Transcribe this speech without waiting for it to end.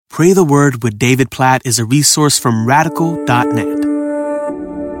Pray the Word with David Platt is a resource from radical.net.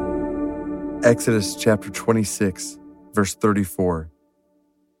 Exodus chapter 26, verse 34.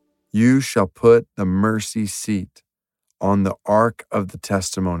 You shall put the mercy seat on the ark of the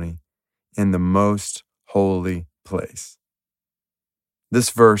testimony in the most holy place. This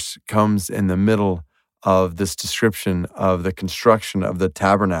verse comes in the middle of this description of the construction of the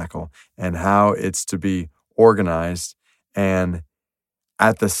tabernacle and how it's to be organized. And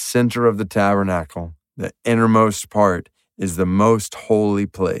at the center of the tabernacle, the innermost part, is the most holy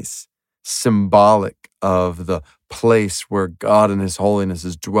place, symbolic of the place where God in His holiness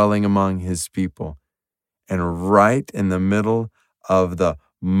is dwelling among His people. And right in the middle of the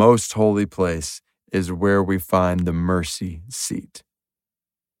most holy place is where we find the mercy seat.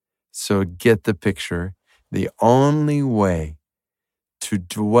 So get the picture. The only way to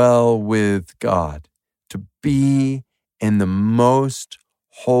dwell with God, to be in the most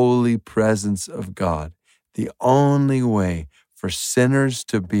holy presence of God, the only way for sinners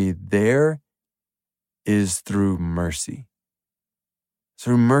to be there is through mercy.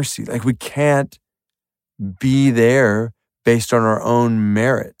 Through mercy. Like, we can't be there based on our own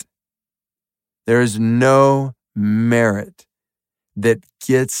merit. There is no merit that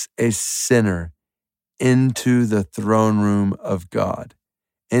gets a sinner into the throne room of God,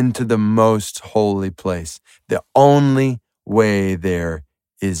 into the most holy place. The only way there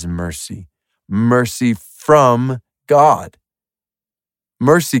is mercy. Mercy from God.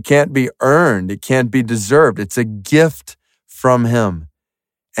 Mercy can't be earned. It can't be deserved. It's a gift from Him.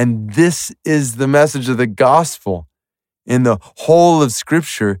 And this is the message of the gospel in the whole of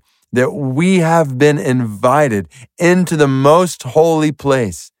Scripture, that we have been invited into the most holy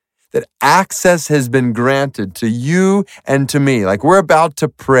place, that access has been granted to you and to me. Like, we're about to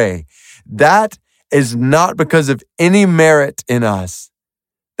pray. That is not because of any merit in us.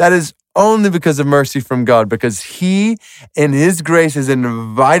 That is only because of mercy from God, because He, in His grace, has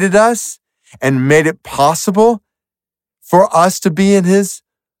invited us and made it possible for us to be in His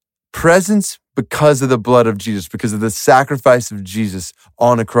presence because of the blood of Jesus, because of the sacrifice of Jesus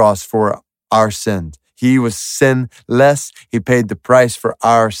on a cross for our sins. He was sinless. He paid the price for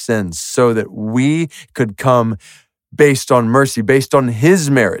our sins so that we could come based on mercy, based on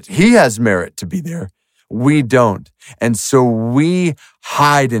His merit. He has merit to be there. We don't. And so we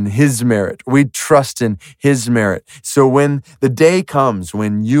hide in His merit. We trust in His merit. So when the day comes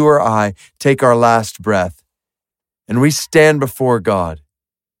when you or I take our last breath and we stand before God,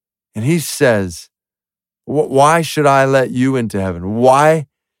 and He says, why should I let you into heaven? Why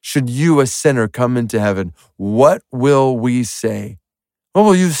should you, a sinner, come into heaven? What will we say? What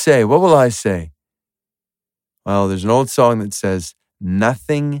will you say? What will I say? Well, there's an old song that says,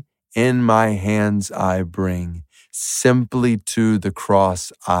 nothing in my hands I bring, simply to the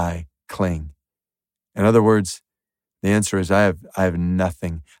cross I cling. In other words, the answer is I have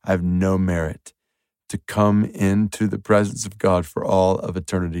nothing. I have no merit to come into the presence of God for all of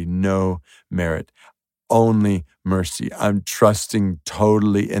eternity. No merit, only mercy. I'm trusting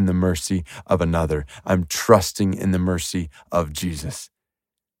totally in the mercy of another. I'm trusting in the mercy of Jesus.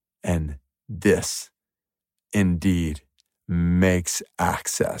 And this indeed makes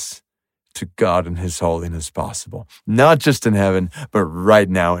access to God and His holiness possible, not just in heaven, but right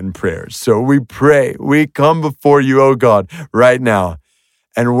now in prayers. So we pray, we come before you, oh God, right now,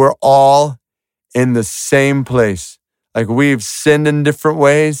 and we're all in the same place. Like, we've sinned in different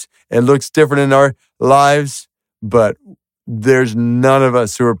ways. It looks different in our lives, but there's none of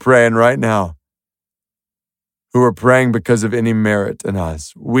us who are praying right now who are praying because of any merit in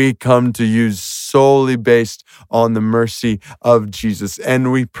us. We come to you solely based on the mercy of Jesus,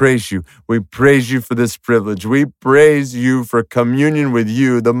 and we praise you. We praise you for this privilege. We praise you for communion with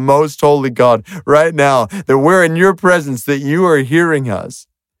you, the most holy God, right now, that we're in your presence, that you are hearing us.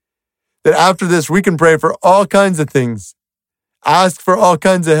 That after this, we can pray for all kinds of things, ask for all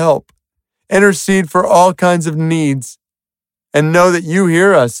kinds of help, intercede for all kinds of needs, and know that you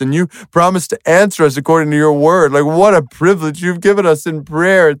hear us and you promise to answer us according to your word. Like, what a privilege you've given us in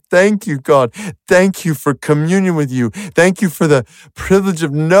prayer. Thank you, God. Thank you for communion with you. Thank you for the privilege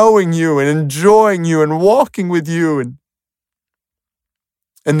of knowing you and enjoying you and walking with you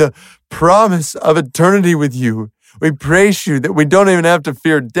and the promise of eternity with you. We praise you that we don't even have to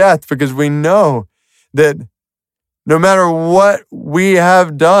fear death, because we know that no matter what we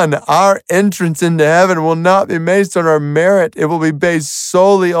have done, our entrance into heaven will not be based on our merit. It will be based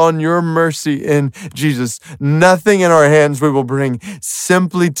solely on your mercy in Jesus. Nothing in our hands we will bring.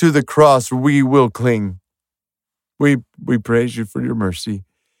 Simply to the cross we will cling. We praise you for your mercy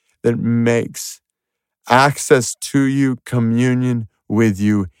that makes access to you, communion with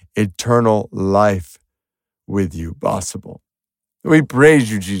you, eternal life with you possible. We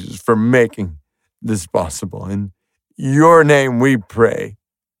praise you, Jesus, for making this possible. In your name we pray,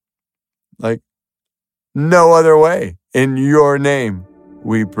 like no other way. In your name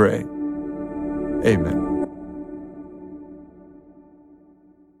we pray. Amen.